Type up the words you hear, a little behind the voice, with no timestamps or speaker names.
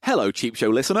Hello, Cheap Show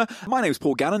listener. My name's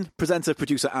Paul Gannon, presenter,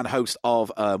 producer, and host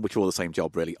of, which are all the same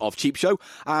job, really, of Cheap Show.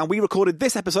 And we recorded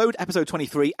this episode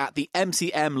 23, at the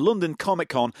MCM London Comic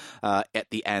Con at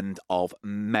the end of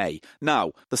May.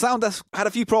 Now, the sound desk had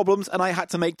a few problems, and I had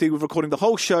to make do with recording the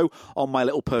whole show on my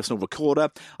little personal recorder.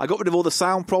 I got rid of all the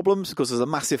sound problems because there's a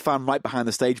massive fan right behind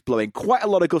the stage blowing quite a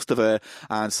lot of gust of air,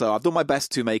 and so I've done my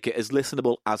best to make it as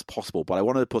listenable as possible. But I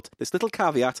wanted to put this little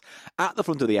caveat at the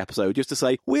front of the episode just to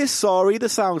say, we're sorry, the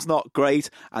sound's not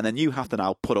great, and then you have to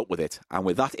now put up with it. And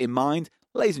with that in mind,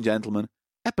 ladies and gentlemen,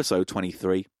 episode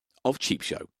 23 of Cheap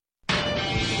Show.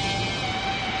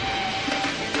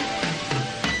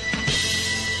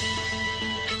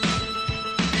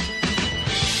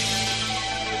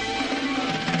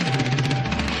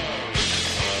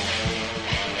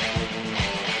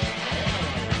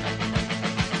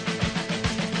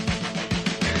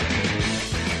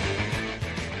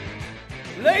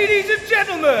 Ladies and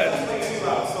gentlemen!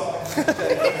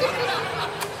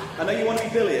 I know you want to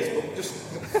be bilious, but just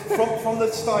from the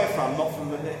diaphragm, not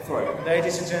from the throat.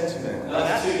 Ladies and gentlemen.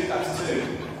 That's two.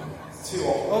 It's two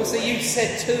off. Oh, so you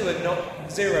said 2 and not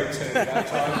 02 that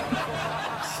time.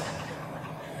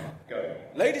 Go.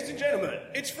 Ladies and gentlemen,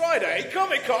 it's Friday,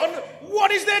 Comic-Con.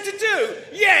 What is there to do?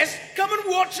 Yes, come and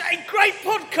watch a great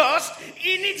podcast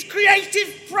in its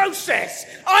creative process.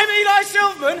 I'm Eli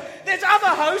Silverman. There's other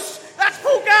hosts. That's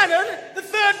Paul Gannon. The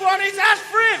third one is Ash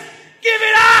Frith. Give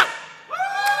it up!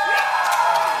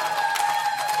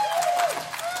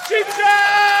 Cheap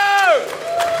Show!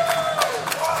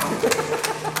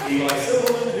 Eli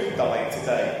Silverman, who died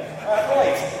today.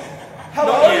 Right. How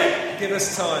about you? Give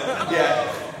us time. Yeah.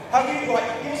 Have you,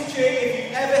 give us a cheer if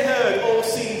you've ever heard or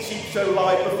seen Cheap Show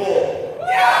live before?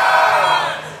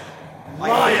 Yeah!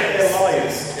 Liars! They're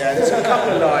liars. Yeah, there's a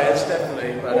couple of liars,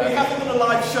 definitely. But, Well, we haven't done a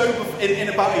live show in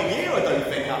about a year, I don't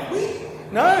think, have we?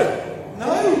 No.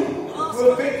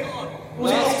 We're a bit...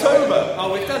 Was it October?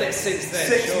 Oh, we've done it since then.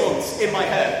 6 months in my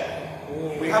head.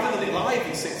 We haven't done it live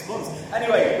in 6 months.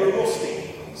 Anyway, we're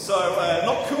Rusty. So,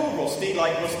 not cool Rusty,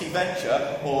 like Rusty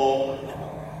Venture, or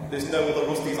there's no other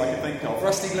Rusties I can think of.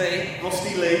 Rusty Lee.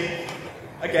 Rusty Lee.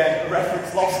 Again, a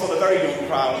reference lost on a very young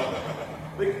crowd.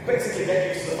 We basically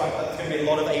get used to the fact that there's going to be a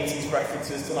lot of 80s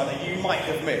references tonight that you might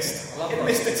have missed.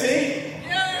 Mr. T?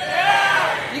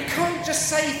 Yeah! You can't just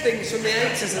say things from the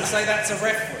 80s and say that's a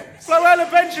reference. Floella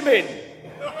Benjamin!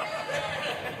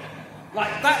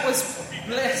 Like, that was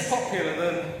less popular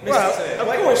than Mr. T. Of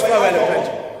course, Floella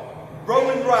Benjamin.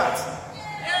 Roland Rat.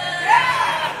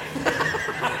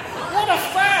 What a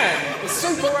fan! The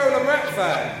Super Roland Rat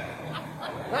fan.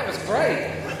 That was great.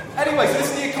 Anyway, so this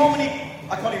is the economy...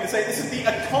 I can't even say it. This is the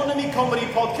economy comedy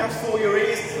podcast for your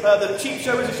ears. The Cheap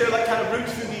Show is a show that kind of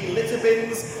roots through the litter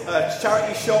bins,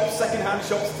 charity shops, second-hand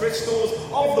shops, thrift stores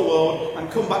of the world,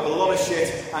 and come back with a lot of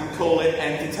shit and call it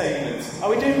entertainment. Are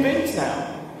we doing bins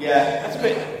now? Yeah. That's a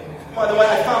bit... By the way,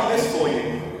 I found this for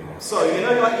you. So, you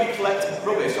know, like you collect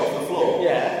rubbish off the floor?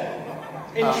 Yeah.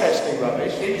 Interesting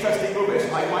rubbish. Interesting rubbish.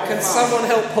 Can someone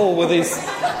help Paul with his...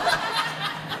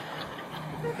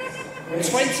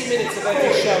 20 minutes of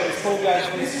every show is Paul going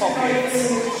from his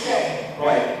pockets.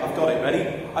 Right, I've got it.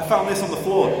 Ready? I found this on the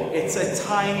floor. It's a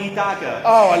tiny dagger.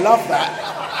 Oh, I love that.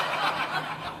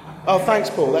 Oh, thanks,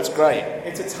 Paul. That's great.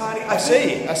 It's a tiny... I see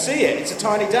it. It's a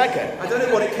tiny dagger. I don't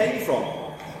know what it came from.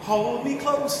 Hold me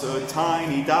closer,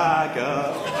 tiny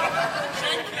dagger.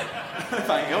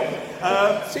 Thank you.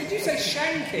 So did you say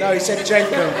shanking? No, he said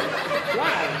Jenkum.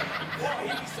 Wow.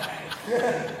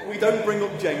 We don't bring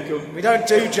up Jenkum. We don't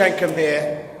do Jenkum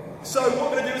here. So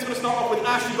what we're going to do is we're going to start off with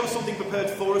Ash. You've got something prepared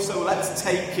for us, so let's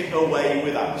take it away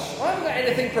with Ash. I haven't got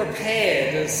anything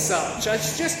prepared as such.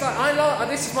 It's just like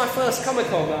this is my first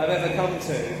Comic-Con that I've ever come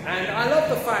to, and I love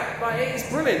the fact that it's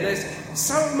brilliant. There's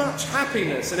so much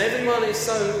happiness, and everyone's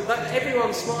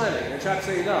smiling, which I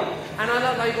absolutely love. And I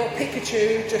love that you've got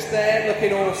Pikachu just there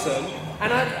looking awesome.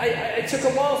 And it took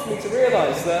a while for me to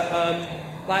realise that.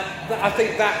 I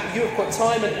think that you have put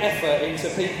time and effort into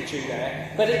Pikachu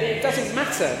there, but it doesn't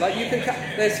matter. Like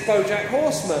there's BoJack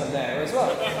Horseman there as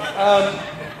well.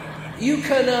 You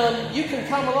can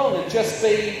come along and just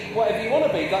be whatever you want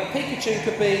to be. Like Pikachu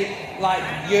could be like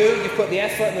you've put the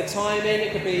effort and the time in.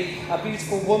 It could be a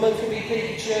beautiful woman could be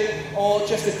Pikachu, or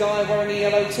just a guy wearing a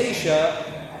yellow t-shirt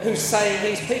who's saying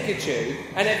he's Pikachu,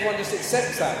 and everyone just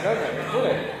accepts that, don't they? It's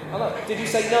brilliant. I love it. Did you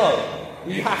say no?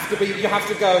 You have to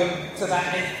go to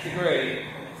that nth degree.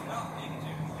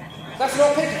 That's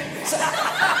not Pikachu.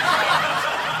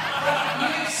 You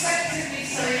accepted me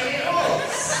saying it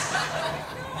was.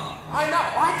 I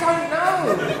don't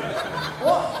know.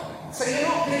 What? So you're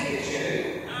not Pikachu?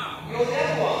 You're the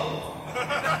other one.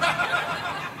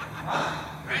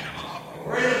 Huh?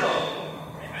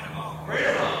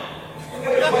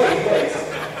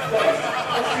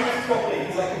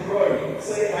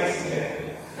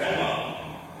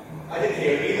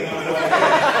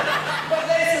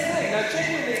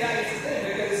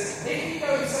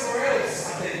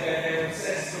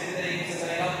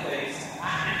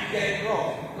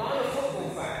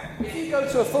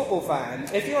 to a football fan,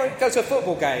 if you go to a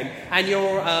football game and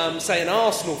you're, say, an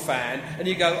Arsenal fan, and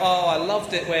you go, oh, I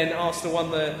loved it when Arsenal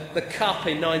won the cup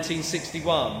in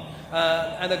 1961,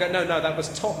 and they go, no, that was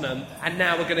Tottenham, and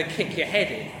now we're going to kick your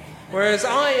head in. Whereas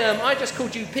I just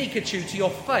called you Pikachu to your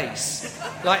face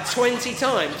like 20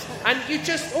 times, and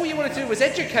all you want to do was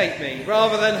educate me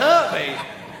rather than hurt me.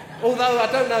 Although,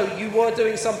 I don't know, you were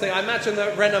doing something. I imagine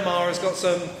that Renamar has got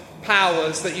some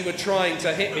powers that you were trying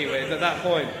to hit me with at that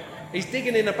point. He's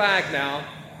digging in a bag now.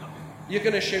 You're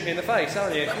going to shoot me in the face,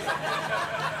 aren't you?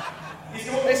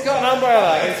 It's got an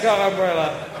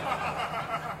umbrella.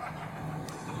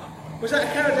 Was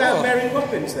that carried out Mary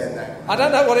Poppins then? I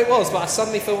don't know what it was, but I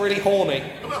suddenly feel really horny.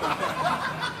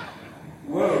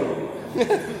 Whoa.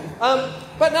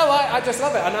 But no, I just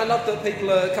love it, and I love that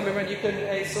people are coming around.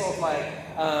 It's sort of like,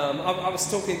 I was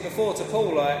talking before to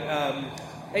Paul,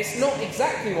 it's not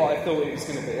exactly what I thought it was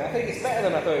going to be. I think it's better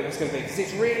than I thought it was going to be, because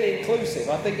it's really inclusive.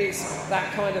 I think it's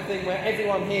that kind of thing where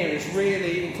everyone here is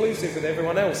really inclusive with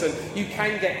everyone else, and you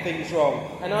can get things wrong.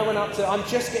 And I'm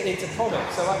just getting into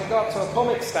comics, so I could go up to a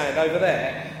comic stand over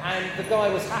there, and the guy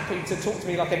was happy to talk to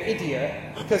me like an idiot,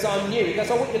 because I'm new. He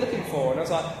goes, oh, what are you looking for? And I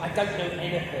was like, I don't know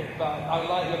anything, but I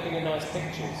like looking at nice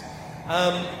pictures.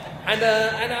 And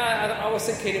I was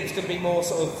thinking it was going to be more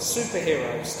sort of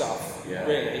superhero stuff,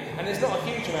 really. And there's not a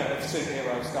huge amount of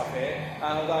superhero stuff here,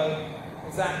 although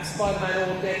is that Spider-Man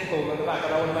or Deadpool at the back? I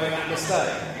don't want to make that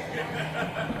mistake.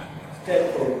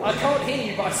 Deadpool. I can't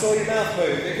hear you, but I saw your mouth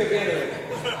move. It could be anything.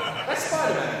 That's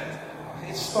Spider-Man.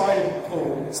 It's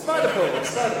Spider-Pool. Spider-Pool.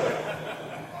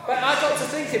 But I got to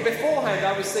thinking, beforehand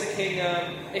I was thinking,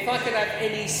 if I could have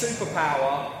any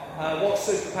superpower, what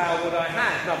superpower would I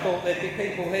have? And I thought there'd be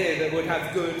people here that would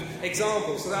have good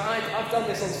examples. So I've done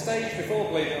this on stage before,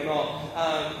 believe it or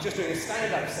not, just doing a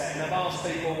stand-up set, and I've asked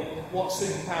people what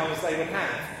superpowers they would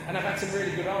have. And I've had some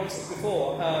really good answers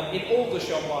before. In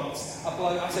Aldershot once,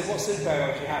 I said, what superpower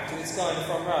would you have, to this guy in the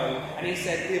front row? And he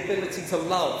said, the ability to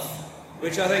love,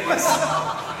 which I think is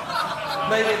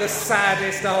maybe the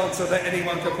saddest answer that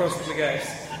anyone could possibly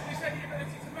guess.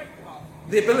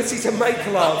 The ability to make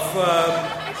love.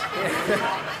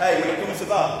 Hey, when it comes to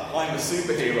that, I'm a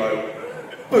superhero.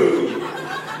 Boom!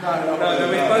 No,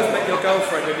 we both met your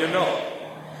girlfriend and you're not.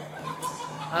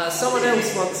 Someone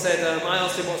else once said, I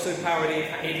asked him what superpower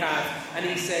he'd have, and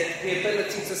he said, the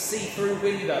ability to see through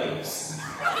windows.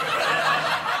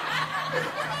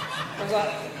 I was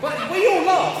like, but we all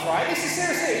laugh, right? This is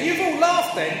seriously, you've all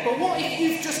laughed then, but what if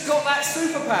you've just got that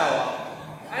superpower?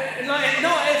 And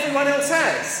not everyone else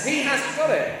has. He hasn't got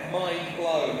it. Mind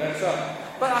blown, that's right.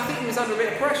 But I think he was under a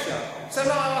bit of pressure. So I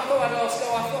thought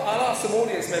I'd ask some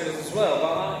audience members as well.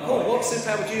 But, Paul, what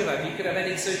superpower would you have? You could have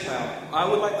any superpower. I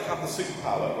would like to have the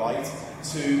superpower, right,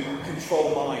 to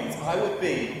control minds. I would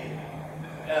be,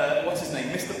 what's his name,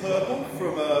 Mr. Purple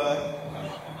from,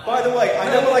 by the way, I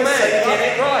know what I say. Get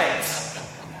it right.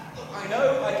 I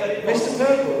know, I get it. Mr.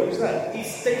 Purple, who's that?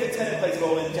 He's David Tennant plays a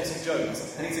role in Jessica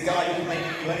Jones, and he's a guy who can make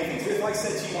you do anything. So if I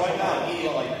said to you right now,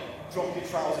 Eli, drop your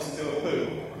trousers and do a poo,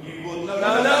 you would no,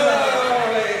 don't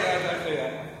do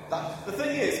that. The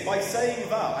thing is, by saying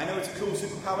that, I know it's a cool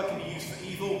superpower, can be used for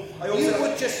evil. You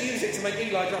would just use it to make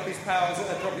Eli drop his powers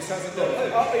and drop his trousers and do a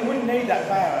poo. Oh, he wouldn't need that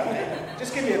power.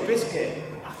 Just give me a biscuit.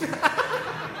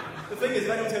 The thing is, if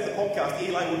anyone turns the podcast,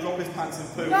 Eli will drop his pants and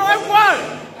poo. No, I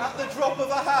won't! At the drop of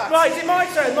a hat. Right, is it my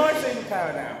turn? My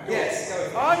superpower now? Yes, go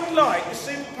ahead. I would like the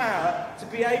superpower to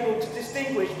be able to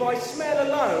distinguish by smell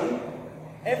alone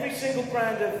every single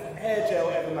brand of hair gel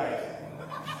ever made.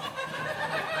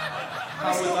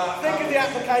 How would that Think of the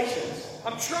applications.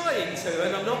 I'm trying to,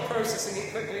 and I'm not processing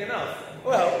it quickly enough.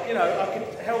 Well, you know, I could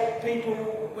help people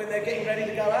when they're getting ready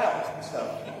to go out and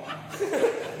stuff.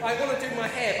 I want to do my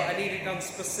hair, but I need it done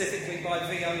specifically by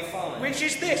VO5. Which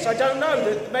is this? I don't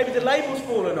know. Maybe the label's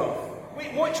fallen off.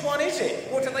 Which one is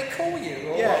it? What do they call you?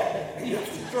 Or Yeah. You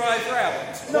have to drive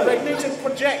round. No, they need to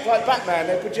project like Batman.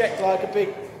 They project like a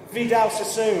big Vidal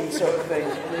Sassoon sort of thing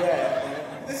in the air.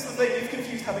 This is the thing, you've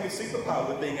confused having a superpower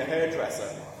with being a hairdresser.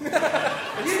 You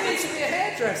need to be a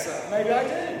hairdresser. Maybe I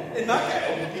do. In that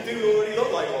case, you do already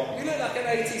look like one. You look like an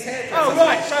 80s hairdresser. Oh,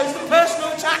 right, so the personal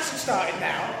attacks have started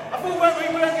now. I thought we weren't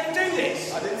going to do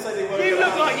this. I didn't say they were. You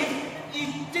look like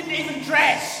you didn't even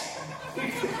dress. You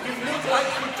look like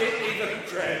you didn't even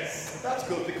dress. That's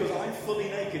good, because I'm fully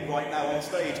naked right now on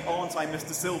stage, aren't I,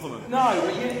 Mr. Silverman? No,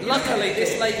 but you... Luckily,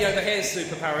 this lady over here's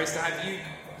superpower is to have you...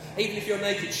 Even if you're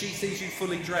naked, she sees you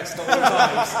fully dressed at all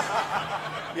times.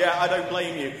 Yeah, I don't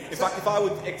blame you. In fact, if I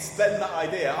would extend that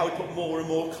idea, I would put more and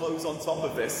more clothes on top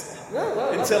of this.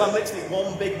 Until I'm literally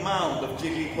one big mound of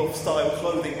Jigglypuff-style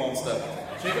clothing monster.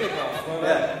 Jigglypuff. Well,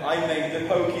 Yeah, I named the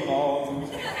Pokemon.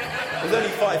 There's only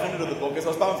 500 of the book, so I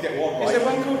was bound to get one right. Is there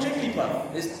one called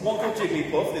Jigglypuff? There's one called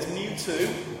Jigglypuff, there's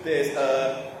Mewtwo, there's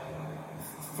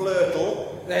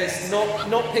Flirtle. There's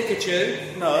not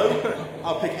Pikachu. No,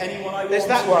 I'll pick anyone I want. There's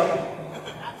that one.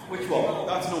 Which one?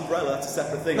 That's an umbrella, that's a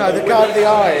separate thing. No, the guy with the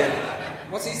eye.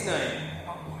 What's his name?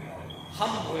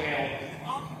 Umbreon.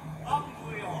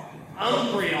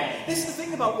 Umbreon. This is the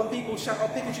thing about when people shout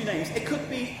out Pikachu names. It could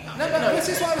be... No, but this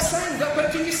is what I was saying.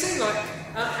 But do you see, like,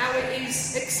 how it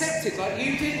is accepted? Like,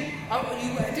 you did have a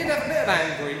bit of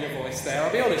anger in your voice there,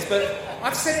 I'll be honest, but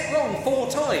I've said it wrong 4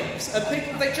 times, and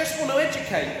people, they just want to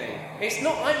educate me.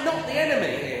 I'm not the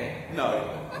enemy here. No.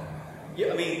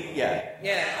 Yeah, I mean, yeah.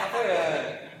 Yeah, I've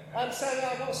heard. So,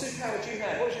 what superpower do you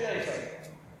have? What's your name, sorry?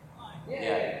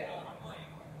 Yeah.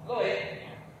 Lloyd.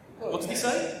 What did he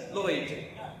say? Lloyd.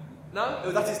 No?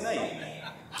 Oh, that's his name.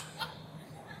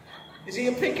 Is he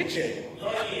a Pikachu?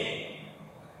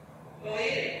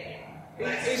 Lloyd.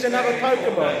 He's another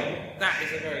Pokemon. That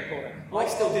is a very cool name. I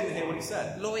still didn't hear what he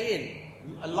said. Lloyd.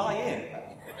 A lie-in.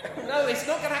 No, it's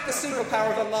not going to have the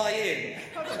superpower of a lie-in.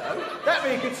 I don't know. That'd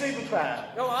be a good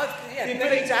superpower. No, The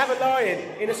ability to have a lion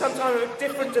in some kind of a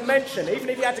different dimension, even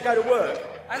if you had to go to work.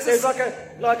 There's like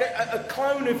a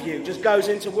clone of you just goes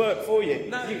into work for you.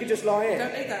 No, you could just lie in. you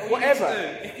don't need that. All you Whatever.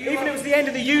 need to do, Even if it was the end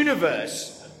of the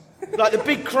universe, like the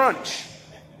Big Crunch,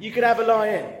 you could have a lie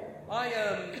in.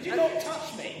 Could you not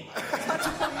touch me? I had to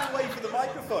pull you away from the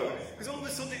microphone, because all of a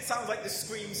sudden it sounds like the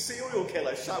Scream serial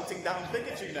killer shouting down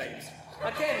Pikachu names.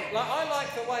 Again,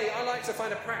 I like to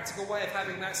find a practical way of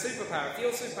having that superpower. If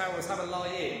your superpower was have a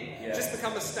lie-in, just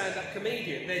become a stand-up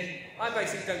comedian, then I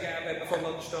basically don't get out of bed before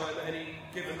lunchtime at any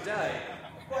given day.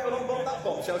 Right, well, on that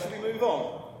bombshell, should we move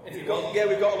on? We've got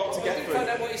a lot to get We through. can find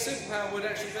out what your superpower would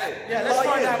actually be. Yeah, let's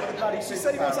find out what the bloody He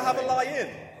said he wants to have a lie-in.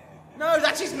 No,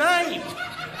 that's his name.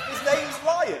 His name's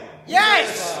Lion.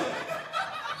 Yes.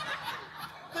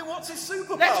 Then what's his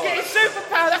superpower? Let's get his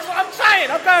superpower. That's what I'm saying.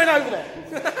 I'm going over there.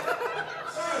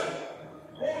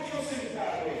 What would your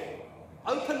superpower be?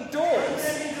 Open doors.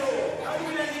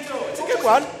 Open any door. It's a good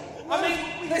one. I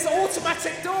mean, there's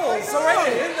automatic doors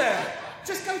already, isn't there?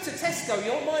 Just go to Tesco,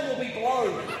 your mind will be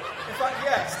blown. In fact,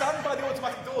 yeah, stand by the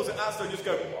automatic doors at Asda and just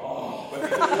go, when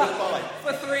people walk by.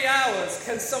 For 3 hours,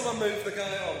 can someone move the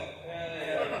guy on?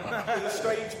 With a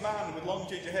strange man with long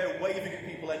ginger hair waving at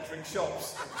people entering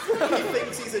shops. He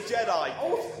thinks he's a Jedi.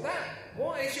 Oh,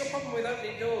 what is your problem with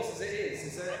opening doors as it is?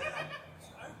 Is it...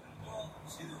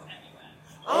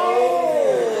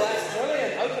 Oh, that's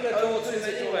brilliant. Open a door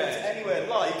to anywhere. Anywhere,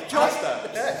 like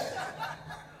Asda. Yes.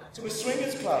 To a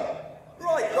swingers club.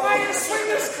 Right, Why a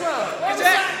swingers club? Why was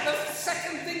that the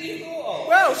second thing you thought of?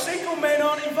 Well, single men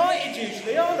aren't invited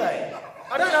usually, are they?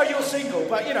 I don't know you're single,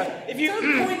 but you know, if you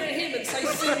Don't point at him and say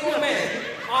single men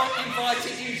aren't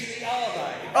invited usually, are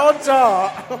they? odds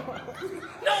are.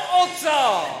 Not odds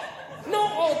are!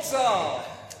 Not odds are!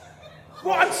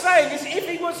 What I'm saying is, if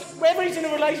he was, whether he's in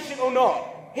a relationship or not,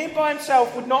 him by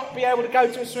himself would not be able to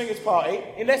go to a swingers party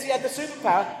unless he had the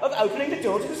superpower of opening the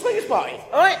door to the swingers party.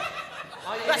 All right?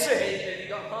 That's it. Have you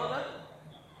got a partner?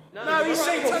 No, he's you're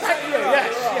right. single. You're Thank you. right.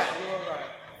 Yes, You're right. yeah. You're right.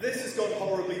 this has gone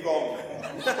horribly wrong.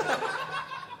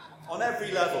 On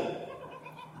every level.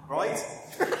 Right?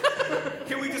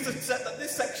 Can we just accept that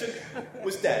this section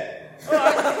was dead?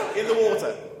 In the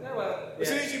water. No, well, As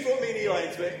soon as you brought me and Eli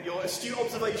into it, your astute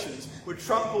observations were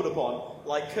trampled upon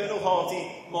like Colonel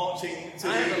Hardy marching to...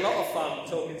 I had a lot of fun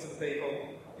talking to the people.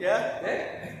 Yeah?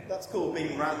 Yeah? That's called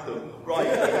being random. Right,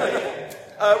 okay.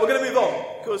 We're going to move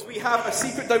on, because we have a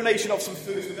secret donation of some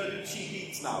food. We're going to do cheap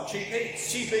eats now. Cheap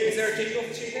eats? Cheap Is eats. there a jingle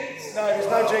for cheap eats? No, there's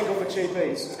no jingle for Cheap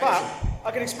Eats. But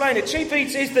I can explain it. Cheap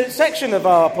Eats is the section of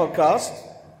our podcast.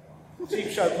 Cheap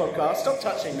Show podcast. Stop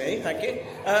touching me, thank you.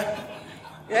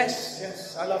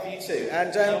 Yes, I love you too. And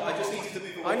I just needed to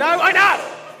move away. I know!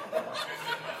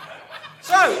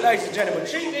 So, ladies and gentlemen,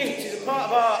 Cheap Eats is a part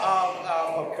of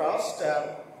our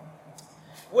podcast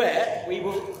where we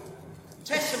will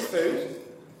test some food,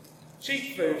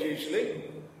 cheap food usually,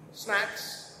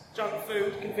 snacks, junk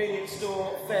food, convenience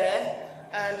store, fare,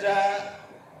 and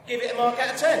give it a mark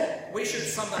out of 10. We should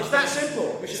sum that It's up. that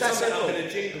simple. We should It's that sum that up simple. in a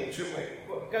jingle, shouldn't we?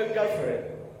 Go for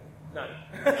it. No.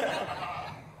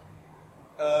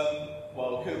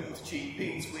 Welcome to Cheap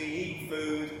Eats, we eat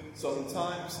food.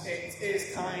 Sometimes it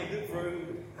is kind of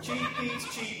rude.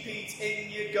 Cheap Eats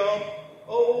in your gob.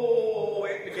 Oh,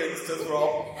 it begins to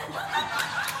throb.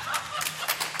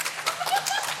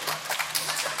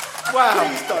 Wow.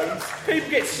 Please don't. People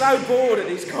get so bored at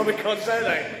these Comic Cons, don't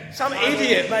they? Some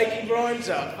idiot making rhymes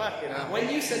up. Fucking hell. When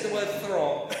you said the word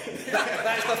throb,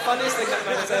 that is the funniest thing that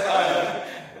man has ever heard.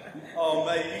 Oh,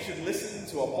 mate, you should listen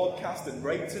to our podcast and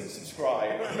rate and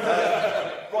subscribe.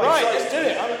 Right, let's do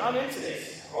it. I'm into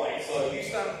this. Right, so you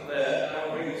stand there and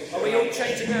I'll bring this. Are we all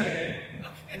changing round again?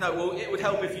 No, well, it would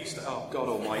help if you... Oh, God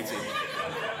almighty.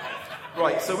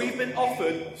 Right, so we've been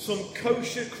offered some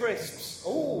kosher crisps.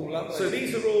 Oh, lovely. So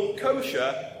these are all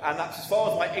kosher, and that's as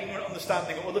far as my ignorant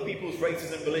understanding of other people's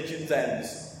races and religions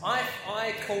ends.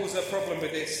 I cause a problem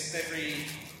with this every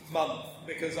month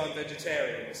because I'm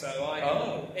vegetarian. So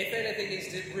if anything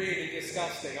is really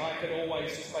disgusting, I can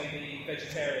always just play the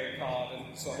vegetarian card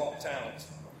and sort of opt out.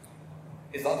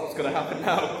 Is that what's going to happen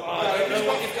now? I don't know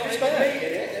what you've got in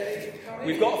there.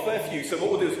 We've got a fair few, so what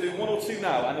we'll do is do one or two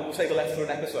now, and then we'll save the left for an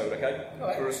episode, okay?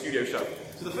 Right. For a studio show.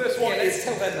 So the first one let's is...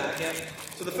 tell them that, yeah.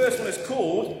 So the first one is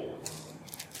called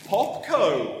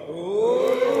Popco.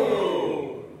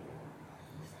 Ooh.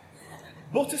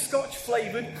 Butterscotch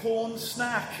flavoured corn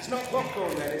snack. It's not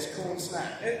popcorn then, it's corn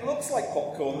snack. It looks like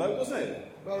popcorn though, doesn't it?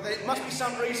 Well, there must be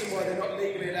some reason why they're not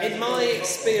legally allowed. In my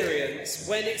experience,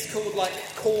 when it's called like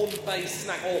corn-based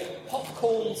snack or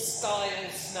popcorn-style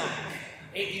snack,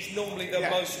 it is normally the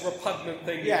most repugnant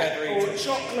thing you've ever eaten. Or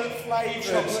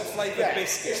chocolate-flavoured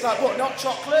biscuit. It's like, what, not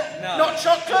chocolate? No. Not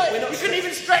chocolate? We're not you couldn't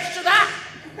even stretch to that?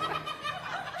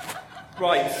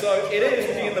 Right, so it is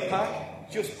looking in the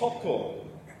pack, just popcorn.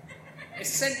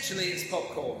 Essentially, it's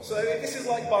popcorn. So this is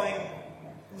like buying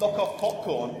knock-off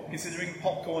popcorn, considering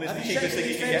popcorn is the cheapest thing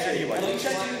you can get anyway. Have you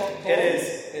checked popcorn? It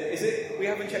is. Is it? We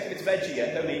haven't checked if it's veggie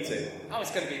yet, don't need to. Oh,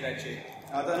 it's going to be veggie.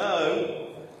 I don't know.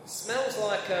 Smells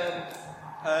like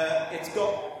It's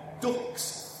got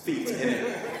duck's feet in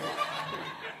it.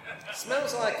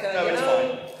 Smells like No, it's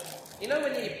fine. you know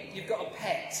when you've got a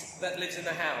pet that lives in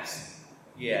the house.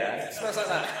 Yeah. It smells like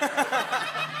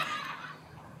that.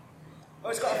 Oh,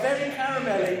 it's got a very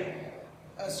caramelly,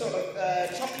 sort of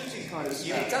chocolatey kind of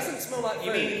smell. It doesn't smell like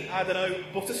You food. mean, I don't know,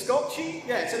 butterscotchy?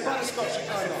 Yeah, it's a butterscotchy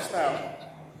kind of smell.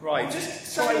 Right. Just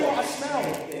say what I smell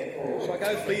here, Paul. Shall I go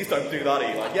for it? Please don't do that,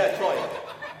 Eli. Yeah, try it.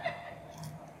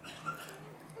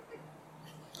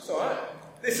 It's alright.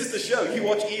 This is the show. You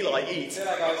watch Eli eat.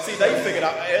 Yeah, guys. See, they figured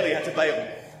out early how to bail.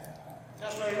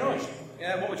 That's very nice.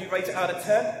 Yeah, what would you rate it out of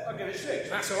 10? I'll give it 6.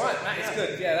 That's alright. That is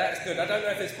good. Yeah, that's good. I don't know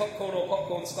if it's popcorn or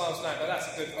popcorn style snack, but that's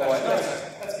a good. All right, That's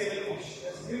let's give it a push.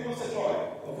 Who wants to try it?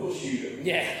 Of course you do.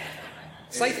 yeah.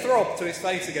 Say throb to his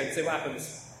face again. See what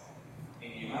happens.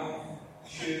 In your mouth,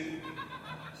 chew,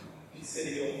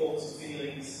 consider your thoughts and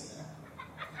feelings.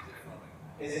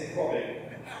 Is it throbbing?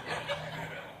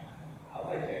 I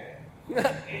like it.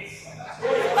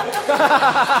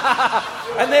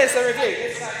 And there's the review.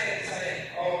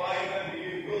 Oh, I remember you.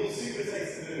 You're the super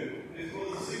taster dude. This was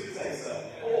the super taster.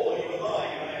 Or you were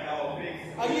lying right now, big.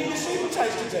 Are you the super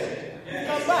taster dude? Yeah.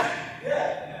 Come back.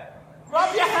 Yeah.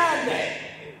 Rub your hand then.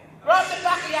 Rub the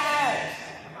back of your hand.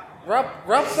 Rub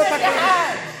the Sniff back your of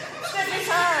hand. Sniff his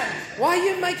hand. Why are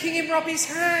you making him rub his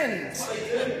hands?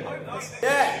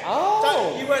 Yeah.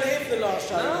 Oh. You weren't here for the last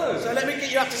show. No. So let me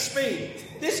get you up to speed.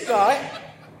 This guy,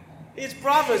 his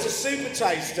brother's a super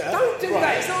taster. Don't do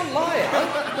that. It's not a liar.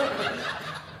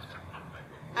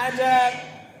 And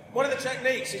one of the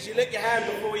techniques is you lick your hand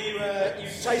before you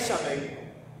taste something.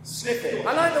 Sniff it.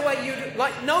 I like the way you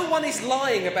no one is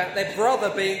lying about their brother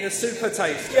being a super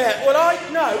taster. Yeah, well,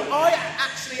 I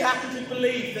actually happen to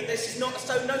believe that this is no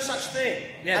such thing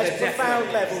Yeah, as they're profound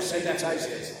definitely- level they're super definitely-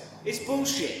 tasters. It's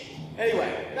bullshit.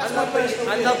 Anyway, I that's my personal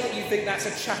love opinion. that you think that's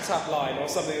a chat-up line or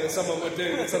something that someone would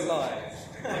do that's a lie.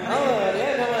 Oh,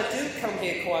 yeah, no, I do come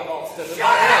here quite often. And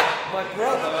my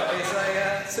brother is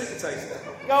a super taster.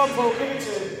 Go on, Paul, give it to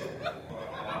him.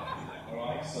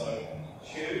 Alright, so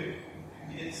chew.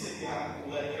 You didn't sit your hand,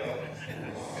 let it go.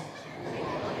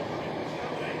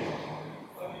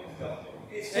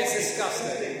 It's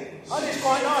disgusting. I think it's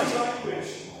quite nice.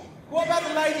 What about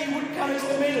the lady who wouldn't come into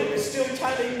the middle and is still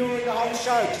totally ignoring the whole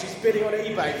show because she's bidding on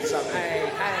eBay for something? Hey.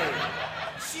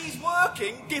 She's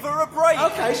working, give her a break.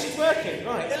 Okay, she's working,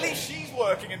 right. At least she's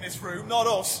working in this room, not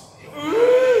us.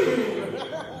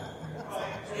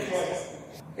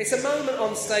 It's a moment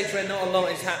on stage where not a lot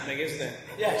is happening, isn't it?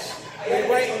 Yes. We're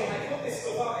waiting. It's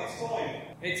fine.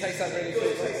 It tastes like really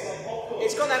good.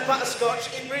 It's got that butterscotch.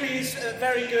 It really is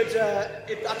very good.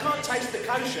 I can't taste the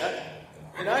kosher,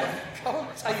 you know?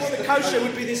 I thought the kosher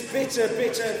would be this bitter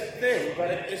thing,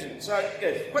 but it isn't. So,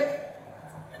 good. Quick.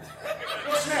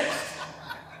 What's next?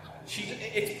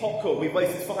 It's popcorn. We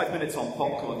wasted 5 minutes on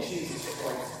popcorn. Jesus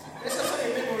Christ. Let's have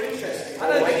something a bit more interesting. I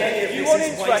don't think any of If you this want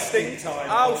is interesting, wasting time.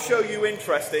 I'll show you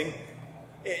interesting.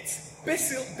 It's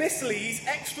Bisley's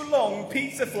extra long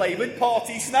pizza flavoured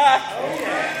party snack.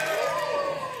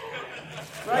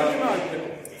 Break him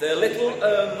open. They're little,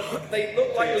 they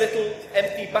look like little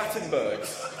empty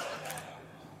Battenbergs.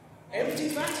 Empty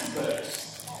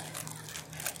Battenbergs.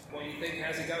 What do you think?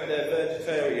 How's it going? They're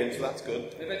vegetarian, so that's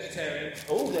good. They're vegetarian.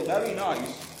 Oh, they're very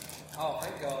nice. Oh,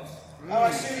 thank God. Oh,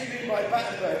 I see what you mean by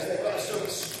Battenbergs. They've got a sort of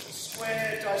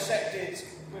square dissected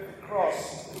with a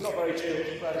cross. It's not very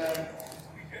Jewish, but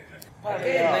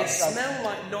apparently Again, they are. smell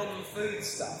like non-food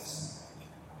stuffs.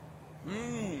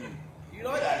 You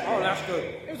like that? Oh, that's good.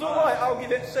 It was alright, I'll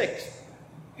give it 6.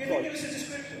 Can you give us a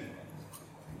description?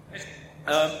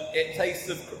 It tastes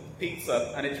of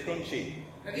pizza and it's crunchy.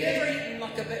 Have you ever eaten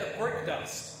like a bit of brick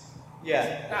dust?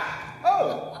 Yeah. That.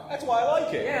 Oh, that's why I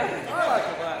like it. Yeah, I like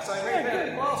all that. So maybe a bit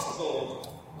of plasterboard.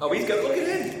 Oh, he's going, look at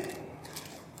him.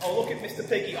 Oh, look at Mr.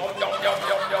 Piggy. Oh, yum, yum,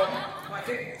 yum, yum. I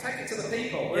think take it to the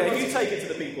people. Yeah, you take it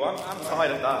to the people. I'm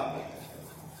tired of that.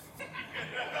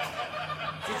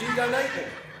 Did you donate them?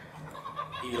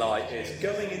 Eli is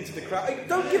going into the crowd. Hey,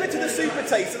 don't give it to the super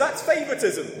taster, that's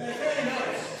favouritism.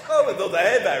 Oh, well,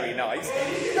 they're very nice.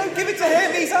 Don't give it to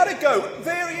him, he's had a go.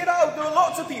 Vary it out. There are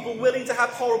lots of people willing to have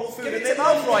horrible food in their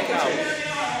mouth right now.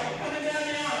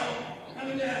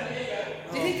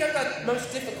 Did he go the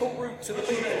most difficult route to the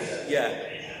people? Yeah.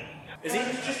 Is he?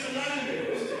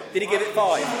 Did he give it 5?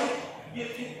 No, he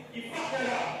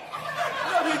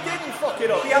didn't fuck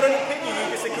it up. He had an opinion you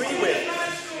disagree with.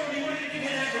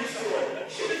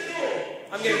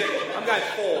 I'm going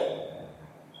 4.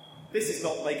 This is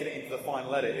not making it into the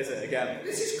final edit, is it, again?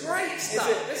 This is great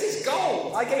stuff. This is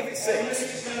gold. I gave it 6.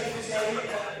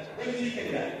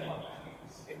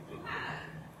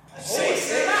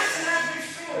 6.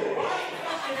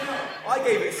 I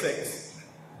gave it 6.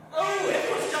 Oh,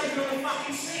 everyone's jumping on a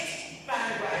fucking 6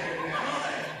 bandwagon now, aren't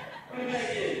they? What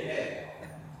about you? Yeah.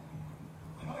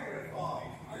 I'm going to go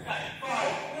 5. Okay,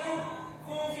 5.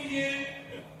 4 for you.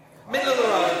 Middle of the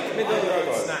road. Middle of the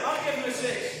road snack. I'll give them a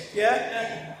 6.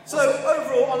 Yeah? So,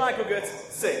 overall, on aggregate,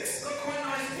 6. Got quite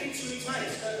nice pizza-y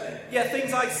taste, don't they? Yeah,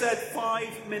 things I said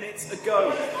 5 minutes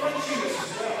ago. Crunchiness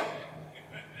as well.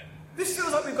 This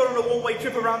feels like we've gone on a one-way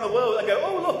trip around the world and go,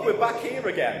 oh, look, we're back here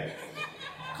again.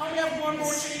 Can't we have one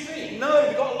more TV? No,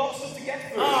 we've got lots of stuff to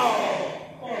get through.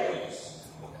 Bollocks.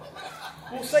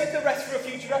 We'll save the rest for a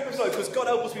future episode, because God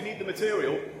help us, we need the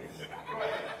material.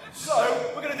 So,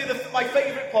 we're going to do my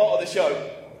favourite part of the show.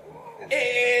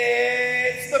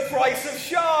 It's the price of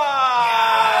shite!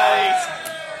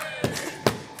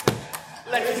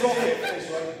 Let's rock it.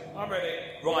 I'm ready.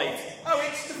 Right. Oh,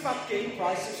 it's the fucking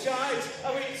price of shite.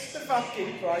 Oh, it's the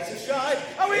fucking price of shite.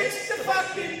 Oh, it's the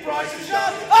fucking price of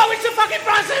shite. Oh, it's the fucking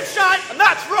price of shite. And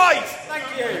that's right! Thank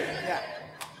you. Yeah.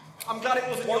 I'm glad it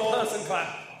wasn't One yours. person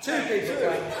clap. 2 people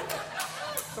clap.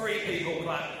 3 people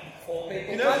clap. 4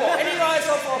 people You know clap. what? Any rise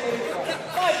on 4 people clap.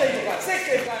 5 people clap. 6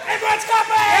 people clap. Everyone's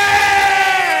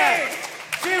clapping!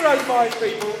 0 5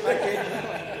 people. Thank you.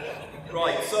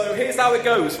 Right, so here's how it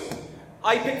goes.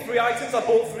 I picked 3 items. I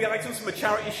bought 3 items from a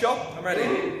charity shop. I'm ready.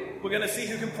 We're going to see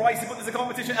who can price it, but there's a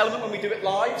competition element when we do it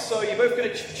live, so you're both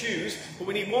going to choose, but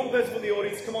we need one person from the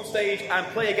audience to come on stage and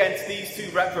play against these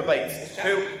 2 reprobates.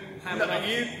 Who? No,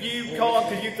 you can't,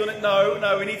 because you've done it.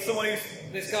 No, we need someone who's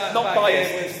This guy not back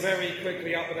biased. here was very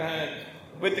quickly up with a hand.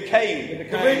 With the cane.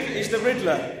 He's the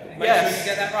Riddler. Make Yes. sure you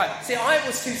get that right. See, I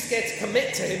was too scared to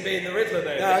commit to him being the Riddler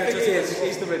there. No, I think he is.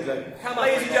 He's the Riddler. Come on.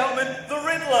 Ladies and gentlemen, the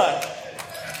Riddler.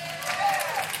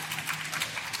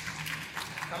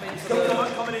 Come into Come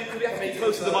the... in, because we have to be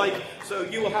close to the mic, so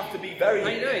you will have to be very... How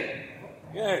you doing?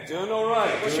 Yeah, doing all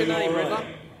right. What's doing your name, all right. Riddler?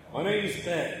 My name's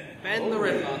Ben. Ben the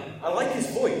Riddler. I like his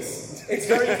voice. It's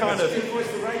very kind of... voice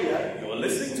for radio. You're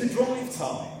listening to Drive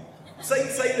Time. Say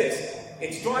this.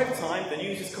 It's Drive Time, the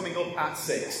news is coming up at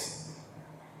 6.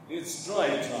 It's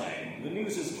drive time. The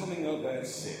news is coming up at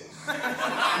 6.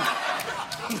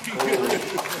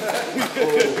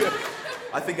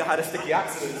 I think I had a sticky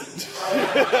accident.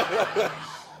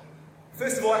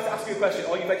 First of all, I have to ask you a question.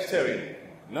 Are you vegetarian?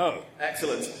 No.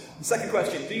 Excellent. Second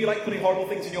question. Do you like putting horrible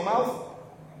things in your mouth?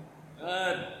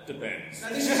 Depends.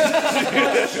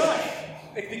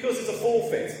 It's because it's a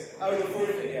forfeit. Oh, the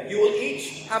forfeit, yeah. You will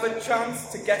each have a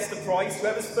chance to guess the price.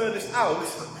 Whoever's furthest out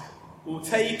will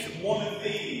take one of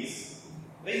these.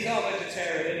 These are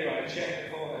vegetarian anyway, check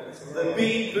the corner. The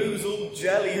Bean Boozled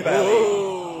Jelly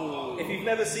Belly. If you've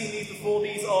never seen these before,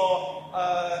 these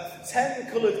are 10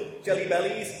 coloured Jelly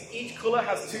Bellies. Each colour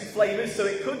has 2 flavours, so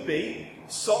it could be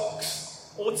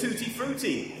socks or tutti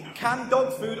frutti, canned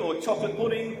dog food or chocolate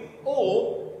pudding,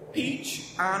 or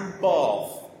peach and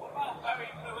bath.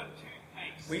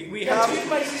 We Yeah, have...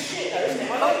 toothpaste is shit, though, isn't it?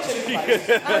 I like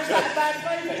toothpaste. How is that a bad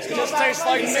flavour? It's It not just a bad tastes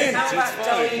like flavour. mint. How about It's fine.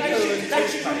 Jolly They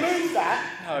should remove that.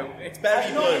 No, it's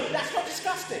berry blue. That's not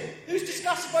disgusting. Who's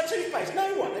disgusted by toothpaste?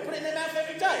 No one. They put it in their mouth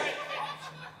every day.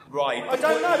 Right. I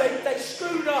don't know. They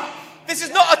screwed up. This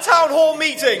is not a town hall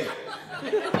meeting!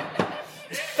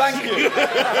 Thank you.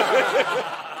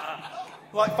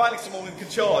 Like, finally someone can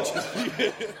charge.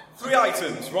 3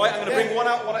 items, right? I'm going to bring one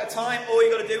out one at a time. All you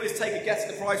got to do is take a guess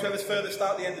at the price, whoever's furthest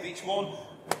out at the end of each one.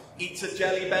 Eats a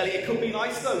jelly belly. It could be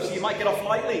nice, though, so you might get off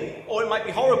lightly. Or it might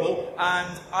be horrible,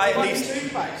 and I at least...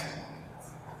 toothpaste.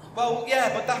 Well,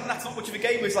 yeah, but that's not much of a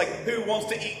game. It's like, who wants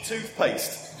to eat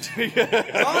toothpaste?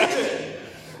 I do.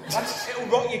 It'll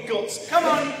rot your guts. Come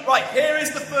on. Right, here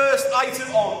is the first item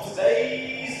on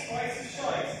today's Price of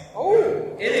Shite.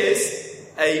 Oh. It is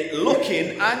a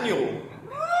look-in annual.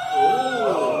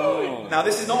 Oh. Now,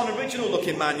 this is not an original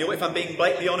look-in manual, if I'm being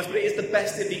blatantly honest, but it is the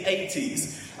best of the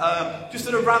 80s. Just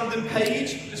at a random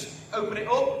page, just open it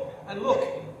up and look.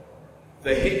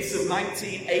 The hits of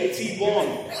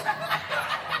 1981.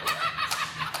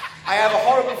 I have a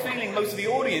horrible feeling most of the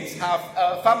audience have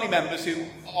family members who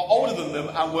are older than them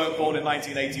and weren't born in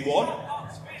 1981.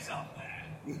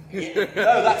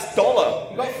 No, that's Dollar.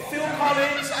 You've got Phil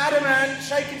Collins, Adam Ant,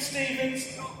 Shakin'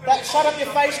 Stevens, that Shut Up Your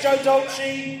Face, Joe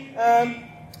Dolce, her,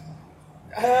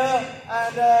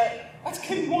 and That's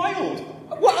Kim Wilde.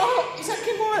 what? Oh, is that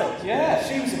Kim Wilde? Yeah.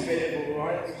 She was a bit of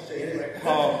alright, wasn't she? Anyway.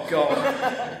 Oh,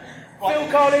 God. Phil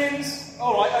Collins.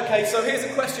 All right, okay, so here's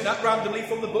a question at randomly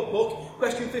from the book.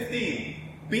 Question 15.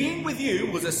 Being With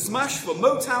You was a smash for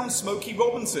Motown's Smokey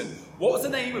Robinson. What was the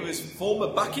name of his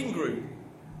former backing group?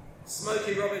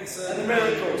 Smokey Robinson And the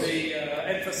Miracles. The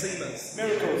Emphysemas.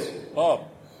 Miracles. Bob.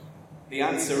 The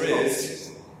answer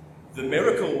is The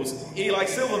Miracles. Eli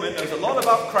Silverman knows a lot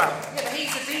about crap, Yeah, but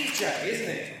he's a DJ, isn't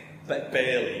it? but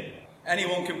barely.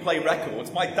 Anyone can play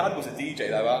records. My dad was a DJ,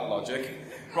 though, out logic.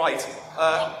 Right,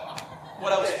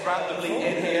 what else randomly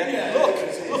in here?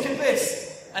 Look at this.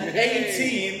 An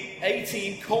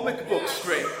 18 comic book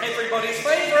strip. Everybody's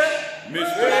favourite.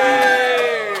 Mystery!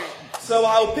 So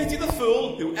I'll pity the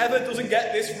fool, whoever doesn't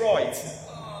get this right.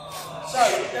 So,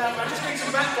 now, I just need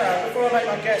some background before I make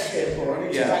my guess here, Paul. I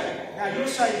need some background. Now, you're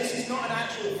saying this is not an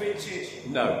actual vintage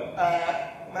No,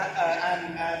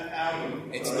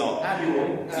 album. it's not.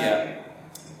 Annual. Yeah.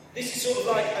 This is sort of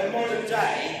like a modern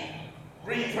day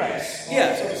repress.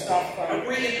 Yeah. Sort of stuff. A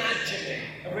reimagining.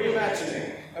 A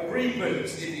reimagining. A reboot,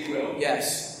 if you will.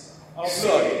 Yes. Of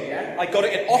So, Look-In, yeah? I got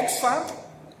it in Oxfam.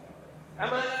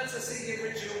 Am I allowed to see the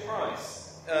original price?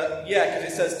 Yeah,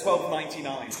 because it says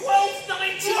 £12.99.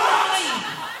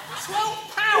 £12.99!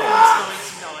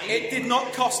 £12.99! It did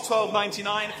not cost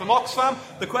 £12.99 from Oxfam.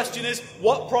 The question is,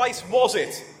 what price was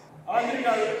it? I'm going to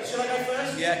go. Should I go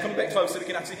first? Yeah, come a bit closer, we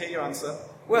can actually hear your answer.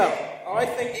 Well, I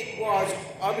think it was.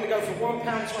 I'm going to go for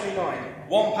 £1.29.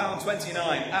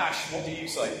 £1.29. Ash, what do you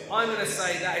say? I'm going to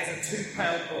say that is a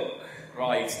 £2 book.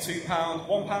 Right, £2,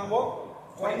 £1 what?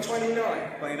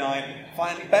 £1.29. 29.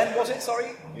 Finally, Ben, was it?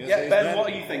 Sorry? Yes, Yeah, it's Ben, Ben. what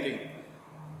are you thinking?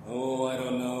 Oh, I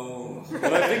don't know.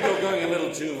 But I think you're going a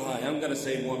little too high. I'm going to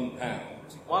say £1.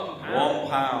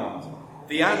 £1.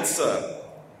 The answer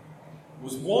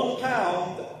was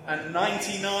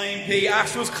 £1.99.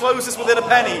 Ash was closest within a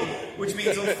penny, which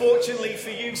means, unfortunately for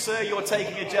you, sir, you're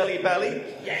taking a jelly belly.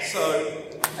 Yes. So,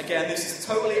 again, this is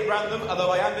totally at random,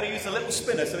 although I am going to use a little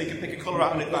spinner so we can pick a colour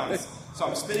out in advance. So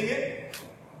I'm spinning it,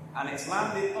 and it's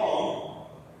landed on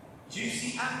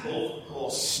juicy apple or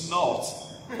snot.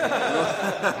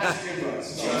 That's a good one.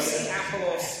 Juicy apple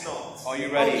or snot. Are you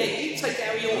Oh, ready? yeah, you take it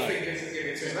out of your fingers and give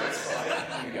it to him, that's fine.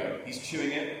 Here we go. He's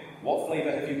chewing it. What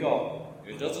flavour have you got?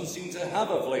 It doesn't seem to have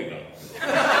a flavour.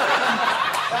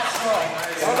 That's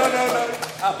right. No.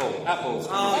 Apples.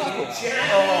 Oh, you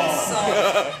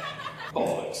jazz!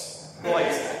 Bollocks.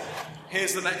 Right.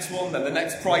 Here's the next one then, the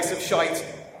next price of shite.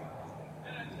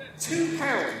 £2.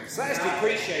 That is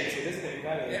depreciated, isn't it?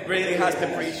 It really has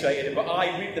depreciated, but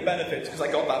I reap the benefits because I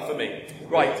got that for me.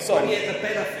 Right, so Oh, yeah, the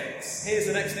benefits. here's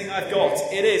the next thing I've got.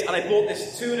 It is, and I bought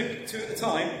this two at a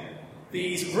time,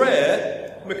 these rare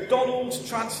McDonald's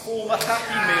Transformer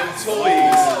Happy Meal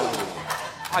toys.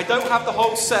 I don't have the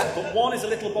whole set, but one is a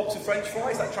little box of French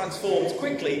fries that transforms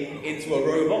quickly into a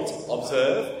robot.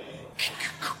 Observe.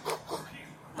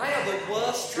 They are the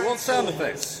worst. Do you want sound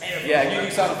effects? Yeah, you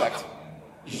do sound effect.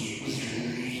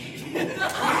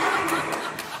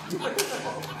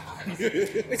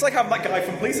 It's like having that guy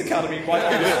from Police Academy right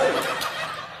on the stage.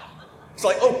 It's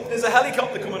like, oh, there's a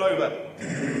helicopter coming over.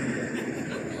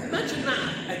 Imagine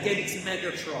that against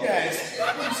Megatron. Yeah,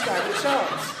 it wouldn't stand a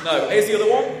chance. No, here's the other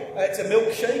one. It's a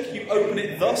milkshake. You open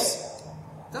it thus.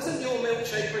 Doesn't your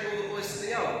milkshake bring all the boys to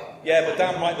the yard? Yeah, but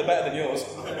damn right they're better than yours.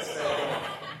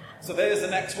 So there's the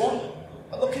next one.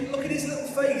 Look at his little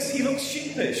face. He looks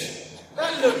sheepish.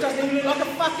 That doesn't even look like a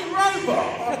fucking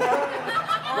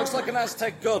robot. Looks like an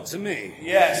Aztec god to me.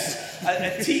 Yes,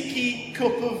 a tiki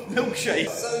cup of milkshake.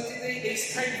 So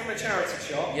these came from a charity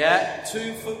shop? Yeah,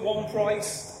 2 for 1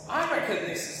 price. I reckon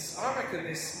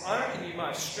you might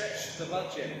have stretched the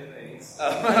budget with these.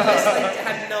 Unless they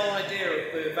had no idea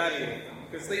of the value of them.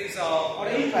 Because these are... On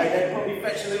eBay, they'd probably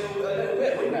fetch a little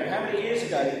bit, wouldn't they? How many years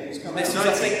ago did these come out?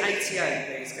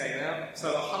 1988 these came out,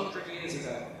 so 100 years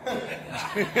ago.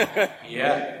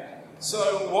 Yeah. So,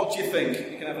 what do you think?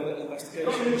 You can have a little investigation.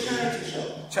 Got them in a charity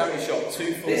shop. Charity shop,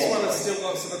 2 for 1. This one has still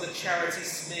got some of the charity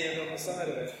smeared on the side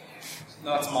of it.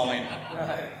 No, that's mine.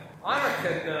 Right. I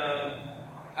reckon...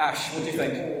 Ash, what do you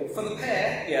think? For the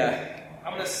pair, Yeah.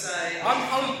 I'm going to say... I'm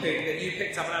hoping that you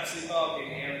picked up an absolute bargain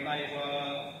here and they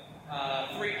were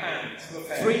 £3 for the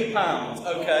pair. £3,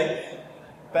 okay.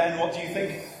 Ben, what do you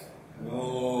think?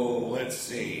 Oh, let's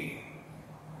see.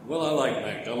 Well, I like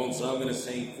McDonald's, so I'm going to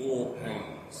say £4.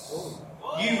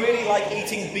 You really like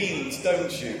eating beans,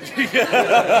 don't you?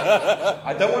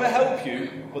 I don't want to help you,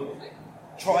 but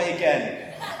try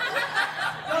again.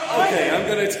 Okay, I'm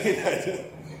going to take that.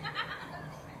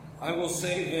 I will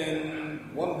say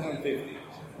then £1.50.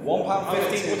 £1.50.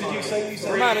 What did you say? You said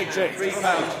Dramatic change.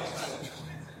 £3.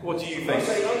 What do you think?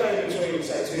 I'll go between,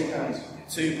 say, £2.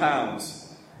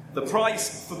 £2. The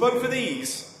price for both of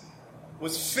these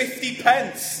was 50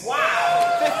 pence.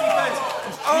 Wow! 50 pence.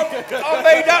 I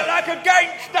made out like a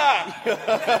gangster.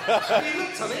 You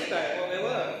looked on eBay at what they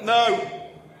were. No.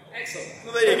 Excellent.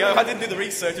 Well, there you go. I didn't do the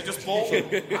research. I just bought them.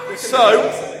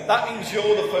 So that means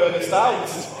you're the furthest out.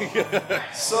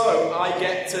 So I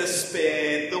get to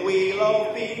spin the wheel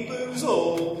of Bean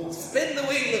Boozled. Spin the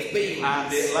wheel of beans.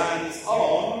 And it lands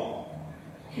on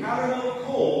caramel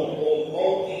corn or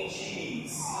moldy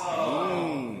cheese.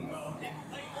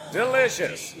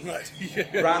 Delicious.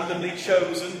 Randomly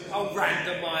chosen. Oh,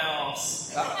 random my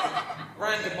arse.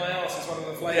 Random my arse is one of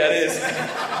the flavours. Yeah, it is.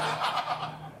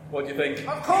 What do you think?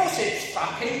 Of course it's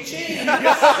fucking cheese.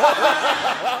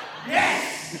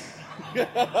 Yes.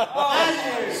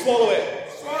 Swallow it.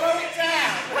 Swallow it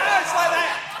down. Oh, it's like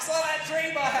that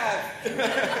dream I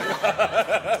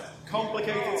had.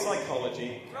 Complicated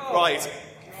psychology.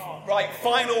 Right,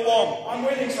 final one. I'm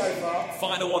winning so far.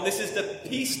 Final one. This is the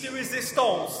piece de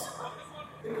resistance.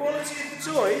 The quality of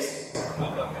the toys?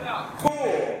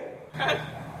 Poor.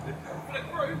 For the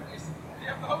group,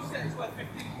 the whole set is worth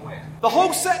 15 quid. The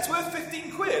whole set's worth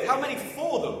 15 quid. How many for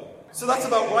 4 of them? So that's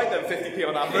about right then, 50p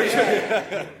on average.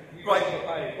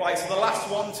 Right, so the last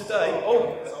one today.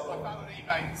 Oh, I found on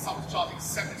eBay someone's charging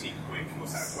 70 quid for a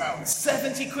set of 12.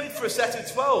 70 quid for a set of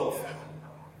 12.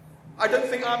 I don't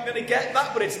think I'm going to get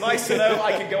that, but it's nice to know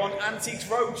I can go on Antiques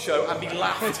Roadshow and be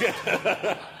laughed.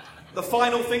 The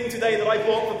final thing today that I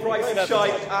bought for price of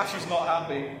shite, Ash is not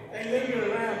happy. They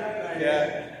linger around, don't they?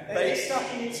 Yeah. They get stuck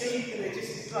in your teeth and they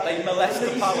just like, They molest the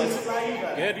release palate. some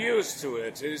flavour. Get used to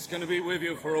it. It's going to be with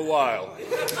you for a while.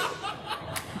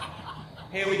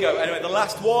 Here we go. Anyway, the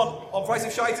last one on Price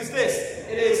of Shite is this.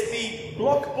 It is the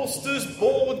Blockbusters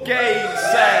board game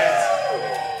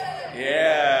set.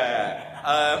 Yeah.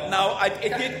 Now,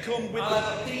 it did come with... I'll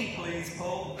have a pee, please,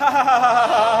 Paul.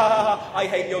 I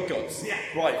hate your guts. Yeah.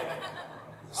 Right.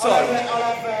 So,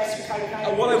 I'll have some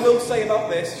cocaine. what I will say about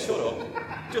this... Shut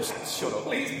up. Just shut up.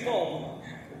 Please, Paul.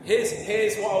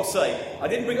 Here's what I'll say. I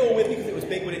didn't bring it all with me because it was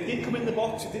big, but it did come in the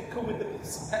box. It did come with the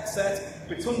pet set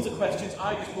with tons of questions.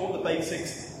 I just brought the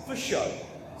basics for show.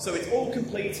 So it's all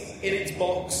complete in its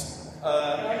box.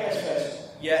 Can I guess first?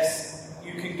 Yes,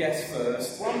 you can guess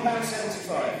first.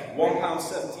 £1.75.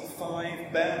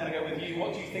 £1.75. Ben, I'm going to go with you.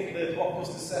 What do you think the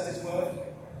Blockbuster set is worth?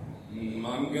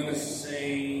 I'm going to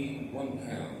say £1.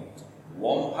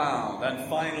 £1. And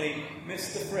finally,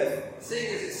 Mr. Frith.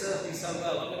 Seeing as it served me so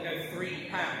well, I'm going to go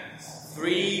 £3.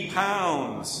 £3.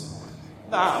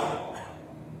 Now,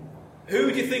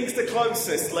 who do you think's the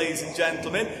closest, ladies and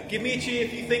gentlemen? Give me a cheer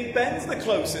if you think Ben's the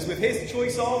closest with his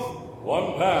choice of...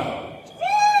 £1.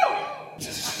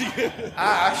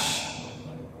 Ash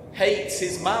hates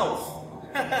his mouth.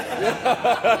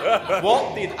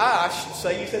 What did Ash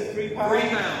say? You said £3?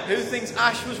 £3. Who thinks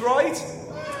Ash was right?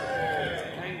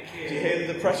 Thank Do you you. hear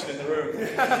the depression in the room?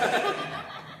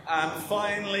 And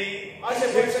finally, I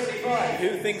said £1.75.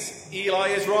 who thinks Eli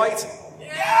is right?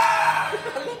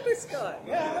 I love this guy.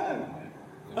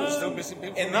 Still missing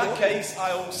people In from that the case,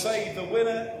 I will say the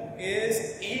winner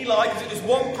is Eli because it was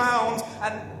 £1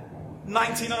 and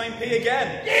 99p again.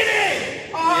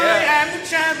 I am the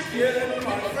champion,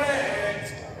 my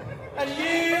friend, and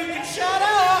you can shut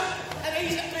up.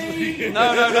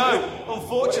 No.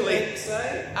 Unfortunately,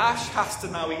 Ash has to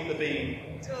now eat the bean.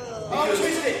 Oh,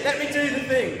 twist it. Let me do the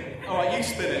thing. All right, you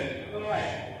spin it. All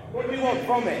right. What do we want?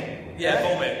 Vomit? Yeah,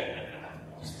 vomit.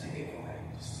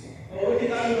 Oh, we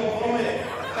did only want vomit.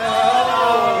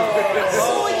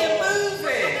 Saw you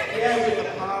moving! Yeah, with the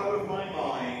power of my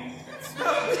mind. No,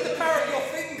 with the power of your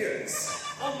fingers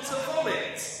onto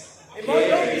vomit. It might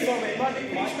not be vomit. It might be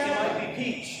peach. It might be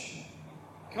peach.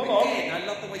 Come on. Again, I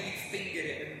love the way you fingered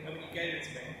it and when you gave it to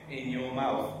me. In your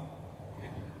mouth.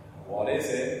 What is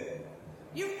it?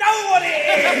 You know what it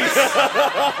is!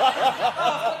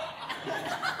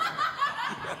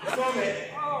 Vomit.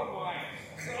 Oh my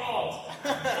god!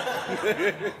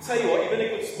 Tell you what, you've been a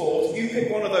good sport. You pick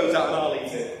one of those out and I'll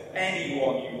eat it. Any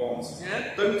one you want.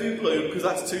 Yeah? Don't do blue, because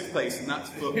that's toothpaste and that's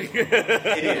for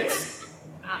idiots.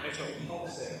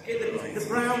 Get the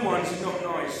brown ones are not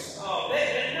nice. Oh,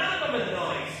 none of them are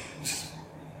nice.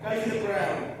 Go for the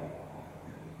brown.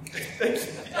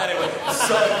 Anyway,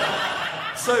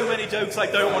 so many jokes I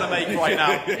don't want to make right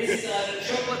now. This is either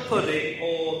chocolate pudding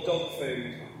or dog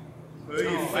food. Oh,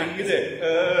 you fingered it.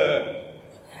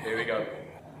 Here we go.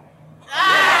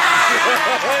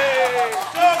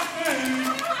 Dog food!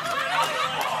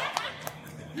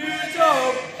 You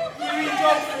dog! You eat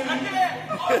dog food!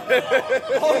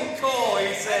 Encore,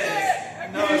 he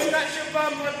says. No. You scratch your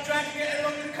bum by dragging it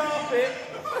along the carpet?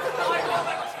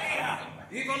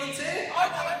 You volunteer? I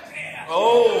volunteer.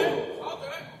 Oh! I'll do it.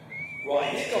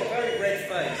 Right, he's got very red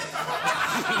face.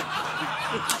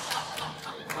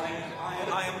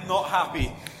 I am not happy.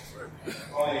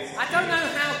 Right. I don't know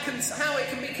how it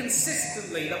can be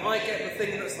consistently that I get the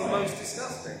thing that's the most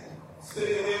disgusting.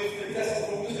 Spinning the wheels for the test.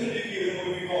 I'm just going to do you and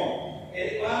we'll move on.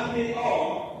 It landed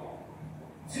on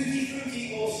Tutti Frutti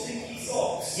or Stinky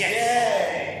Socks. Yes.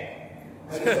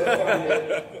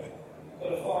 Yeah.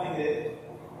 Gotta find it.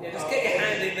 Yeah, just get your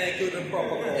hand in there good and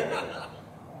proper.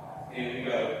 Here we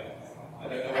go. I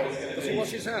don't know what it's going to Does be. he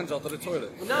wash his hands after the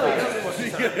toilet? No, he doesn't wash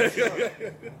his hands.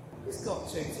 He's got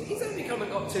tutti. He's only come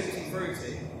and got tutti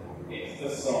frutti. It's the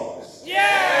socks.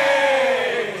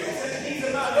 Yay! He's a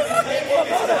man.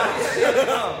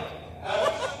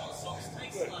 Socks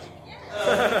taste like. Is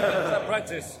that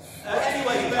practice?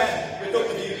 Anyway, Ben, we're done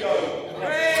with you. Go.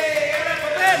 Hooray! Hooray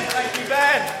for Ben! Thank you,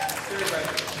 Ben. Cheers, Ben.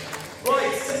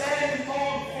 Right, to end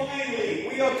on finally,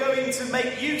 we are going to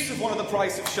make use of one of the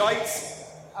Price of Shites,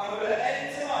 and we're going to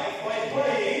end tonight by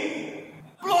playing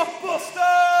Blockbusters!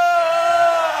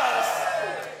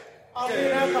 I'll be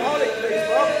an alcoholic, please,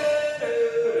 Bob.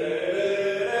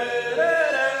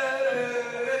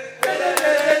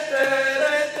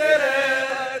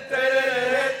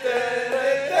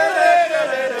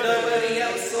 Nobody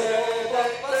else saw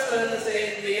Blockbusters in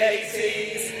the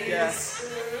 80s. Yes.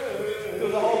 There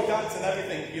was a whole dance and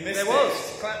everything. You missed There it.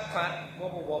 was. Clap, clap,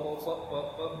 wobble, wobble, flop,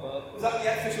 flop, flop, flop. Was that the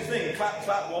official thing? Clap,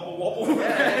 clap, wobble, wobble.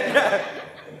 Yeah.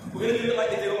 We're going to do it like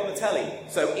they do it on the telly.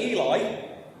 So Eli,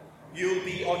 you'll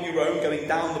be on your own going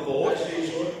down the board.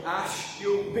 Ash,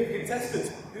 you'll pick a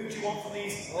contestant. Who do you want from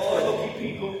these lucky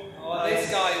people? Oh, this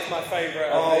guy is my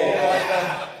favourite.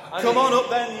 Come on up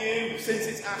then, you, since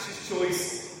it's Ash's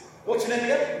choice. What's your name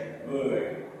again?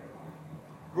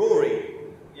 Rory.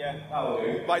 Yeah. That'll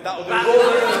do. Right, that'll do.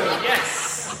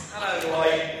 Yes! Hello,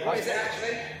 Right. What is it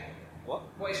actually? What?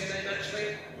 What is your name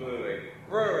actually? Rory.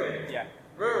 Rory. Yeah.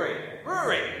 Rory.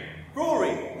 Rory.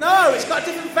 Rory. No, it's got a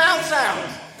different vowel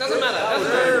sound. Doesn't matter,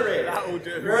 doesn't it? Rory. That'll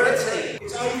do.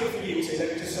 It's over for you two. Let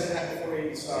me just say that before we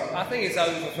even start. I think it's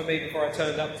over for me before I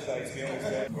turned up today, to be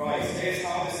honest. Right, here's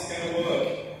how this is going to work.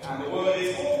 And the word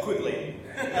is awkwardly.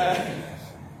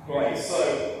 Right,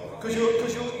 so, because you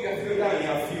have to go down, you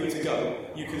have fewer to go,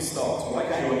 you can start, right?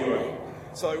 You're on your own.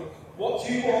 So, what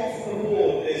you want from the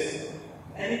board is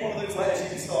any one of those letters you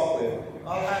can start with.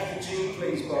 I'll have the G,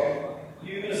 please, Bob.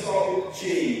 You're going to start with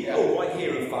G. Oh, right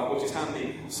here, in fact, which is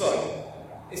handy. So,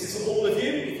 this is for all of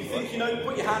you. If you think you know,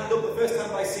 put your hand up. The first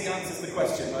hand I see answers the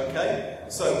question, okay?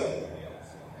 So,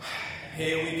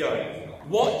 here we go.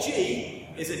 What G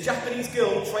is a Japanese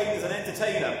girl trained as an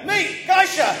entertainer? Me,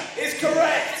 Geisha. Is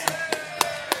correct!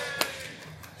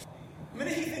 The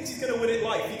minute he thinks he's going to win in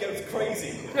life, he goes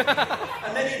crazy.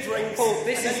 And then he drinks. Paul,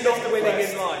 this and then is he not gets winning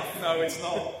depressed. in life. No, it's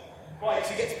not. Right,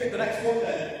 so you get to pick the next one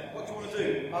then. What do you want to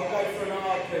do? I'll go for an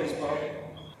R, please, Bob.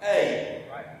 A.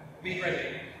 Right, be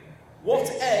ready. What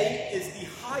A is the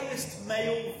highest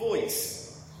male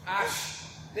voice? Ash,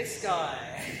 this guy.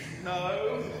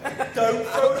 No. Don't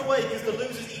throw it away because the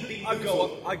loser's eating. I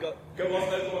got. Go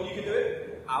on, you can do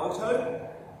it. Alto.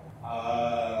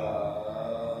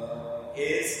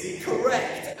 Is the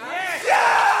correct. Yes!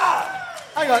 Yeah!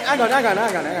 Hang on.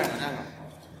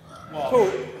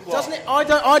 Paul, doesn't it?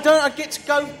 I get to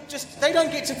go. They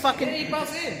don't get to fucking. Yeah, you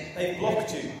buzz in. They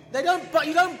blocked you. They don't. But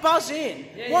you don't buzz in.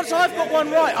 Yeah, Once you I've do. got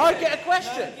one right, I get a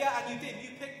question. Yeah, and you did. You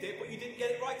picked it, but you didn't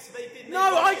get it right, so they didn't. No,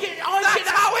 I get. That's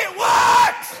how it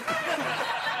works!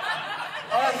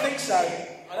 I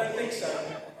don't think so.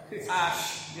 It's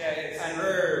Ash. Yeah, it's And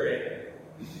Rory.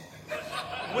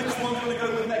 Which one do you want to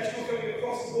go with next? You're going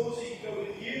across the board, so you can go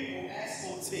with U or S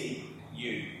or T?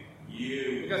 U.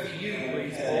 We go for you,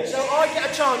 please. So I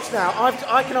get a chance now.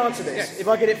 I can answer this Yes. if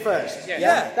I get it first. Yes.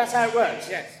 Yeah, that's how it works.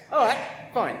 Yes. All right,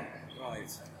 fine.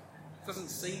 Right. Doesn't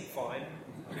seem fine.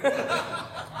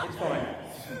 It's fine.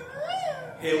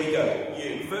 Here we go.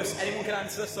 U. First, anyone can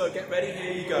answer, so get ready.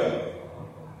 Here you go.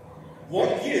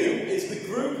 What U is the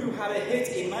group who had a hit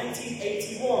in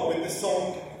 1981 with the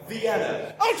song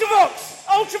Vienna? Ultravox!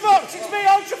 It's me,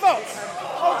 Ultravox!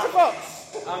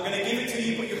 I'm going to give it to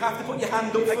you, but you have to put your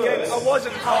hand up first. I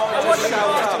wasn't Shout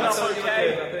out. That's It's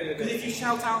okay. okay. Because if you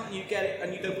shout out and you get it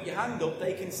and you don't put your hand up,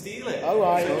 they can steal it. All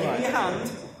right, So all give right. me your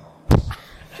hand.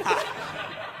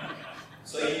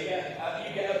 So you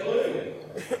get a blue.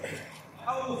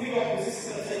 How long have you got? Because this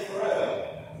is going to take forever.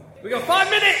 We got 5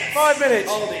 minutes! 5 minutes.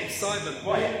 Oh, the excitement.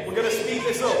 Right, we're going to speed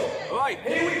this up. Right,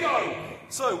 here we go.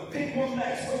 So pick one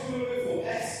next. What do you want to go for?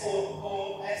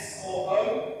 S or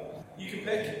O? You can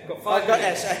pick. Got 5 I've got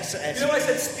minutes. S. You know I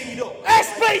said speed up.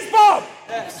 S, please, Bob!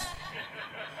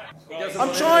 He doesn't I'm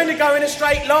want trying to go in a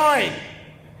straight line.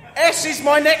 S is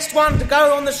my next one to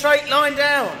go on the straight line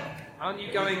down. to- Aren't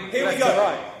you going Here we left go. to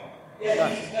right? Yeah,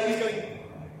 he's going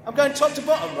I'm going top to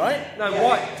bottom, right? No,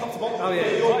 white. top to bottom. Oh,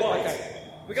 yeah. You're Right, white. okay.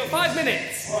 We got 5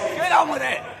 minutes. Get on with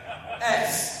it.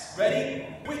 S. Ready?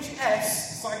 Which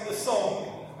S sang the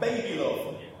song Baby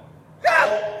Love?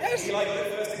 Yes. Eli got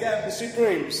it first again. The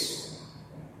Supremes.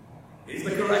 Is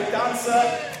the correct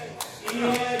answer.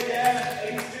 Eli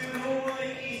again. He's doing all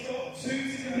right. He's got 2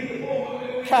 to complete the ball.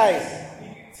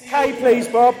 K, please,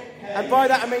 Bob. And by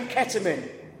that I mean ketamine.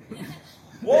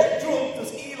 What drug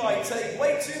does Eli take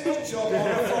way too much of on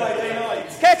a Friday night?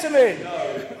 Ketamine.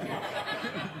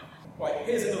 Right,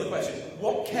 here's another question.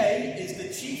 What K is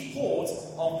the chief port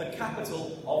of the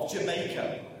capital of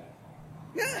Jamaica?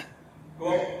 Yeah. Go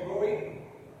on, Rory.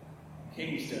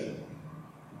 Kingston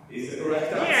is the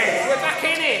correct answer. Yes, we're back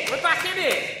in it. We're back in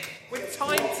it. With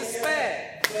time to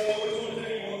spare. So which one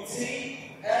do you want?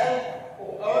 T, L,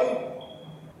 or O?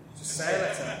 Just say a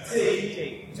letter.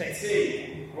 T.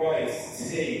 T. Right,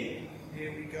 T.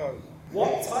 Here we go.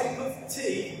 What type of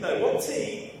T? No, what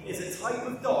T is a type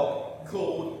of dog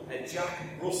called a Jack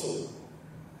Russell?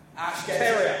 Ash gets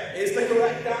Terrier. is the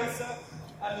correct answer.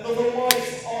 Another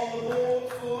white on the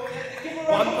board for give her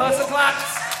a One round of person applause.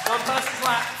 claps. One person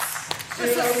claps.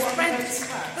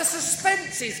 The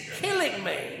suspense is killing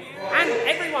me. And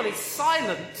everyone is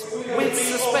silent with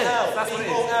suspense. That's what it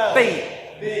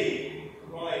is. B. B.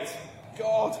 Right.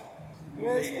 God.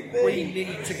 Where's the B? We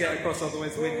need to get across,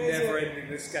 otherwise we're never ending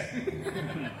this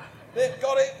game. They've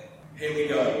got it. Here we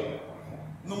go.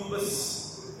 Number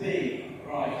B.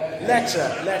 Right.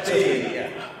 Letter B. B. Yeah.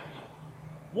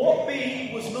 What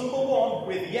B was number 1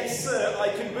 with Yes Sir, I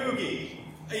Can Boogie?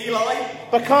 Eli?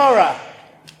 Baccara.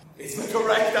 It's the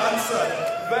correct answer.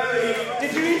 Very.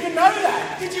 Did you even know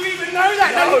that?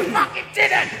 No, you fucking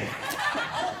didn't.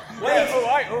 Wait.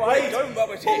 All right. Don't rub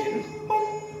it in. Boom,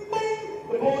 boom,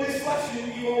 boom. The ball is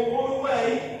flashing. You are 1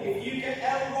 away. If you get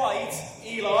L right,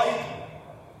 Eli,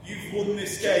 you've won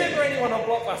this Do you game. remember anyone on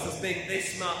Blockbusters being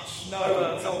this much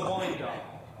of a wind-up?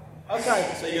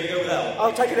 Okay, So you're going to go with L.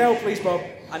 I'll take an L, please, Bob.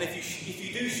 And if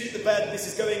you do shit the bed, this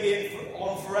is going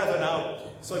on forever now.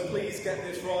 So please get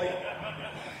this right.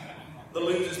 The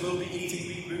losers will be eating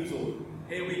Beat Boozled.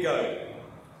 Here we go.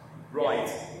 Right.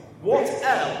 What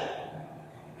L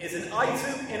is an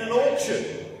item in an auction?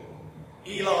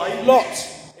 Eli. Lot.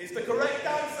 Is the correct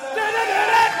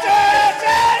answer.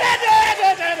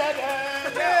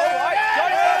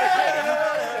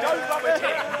 Don't rub it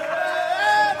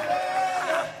in.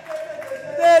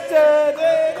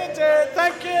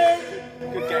 Thank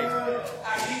you. Good game.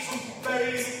 And eat some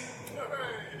berries.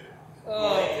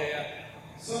 Oh dear.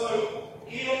 So,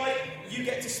 Eli, you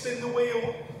get to spin the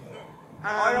wheel.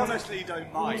 I honestly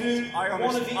don't mind. do I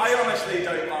one of each. honestly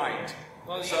don't mind.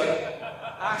 Well, So,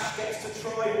 Ash gets to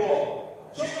try what?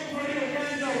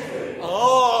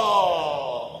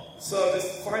 Oh! So,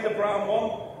 just find a brown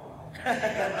one.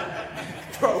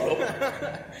 Throw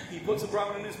up. He puts a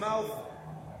brown in his mouth.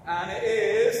 And it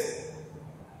is.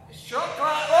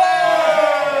 chocolate.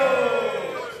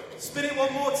 Oh! Spin it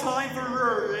one more time for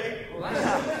Rory.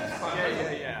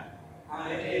 Yeah.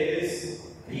 And it is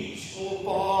peach or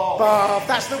bar. Bob,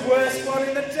 that's the worst one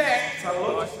in the deck. Have a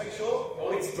look, just make sure.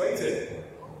 it straight in.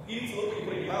 You need to look what you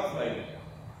put in your mouth, mate.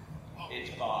 It's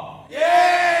bar.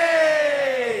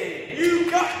 Yay! You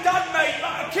got done, mate,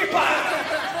 like a kipper!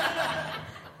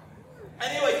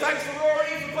 Anyway, thanks for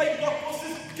Rory for playing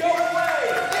Blockbusters. Go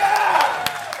away! Yeah!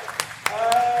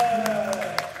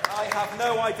 I have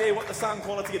no idea what the sound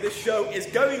quality of this show is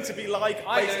going to be like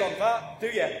based on that. Do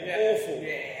you? Yeah. Awful.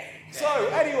 Yeah. So,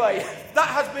 anyway, that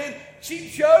has been Cheap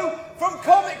Show from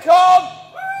Comic Con.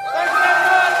 Thank you,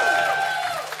 everyone.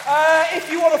 If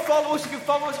you want to follow us, you can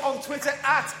follow us on Twitter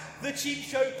at The Cheap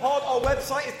Show Pod. Our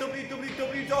website is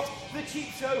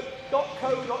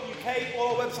www.thecheapshow.co.uk.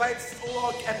 All our websites, all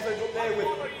our episodes up there with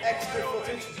extra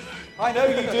footage. I know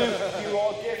you do. You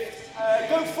are a gift.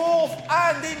 Go forth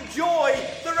and enjoy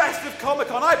the rest of Comic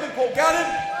Con. I've been Paul Gannon.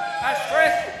 That's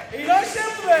Chris. Good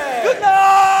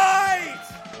night.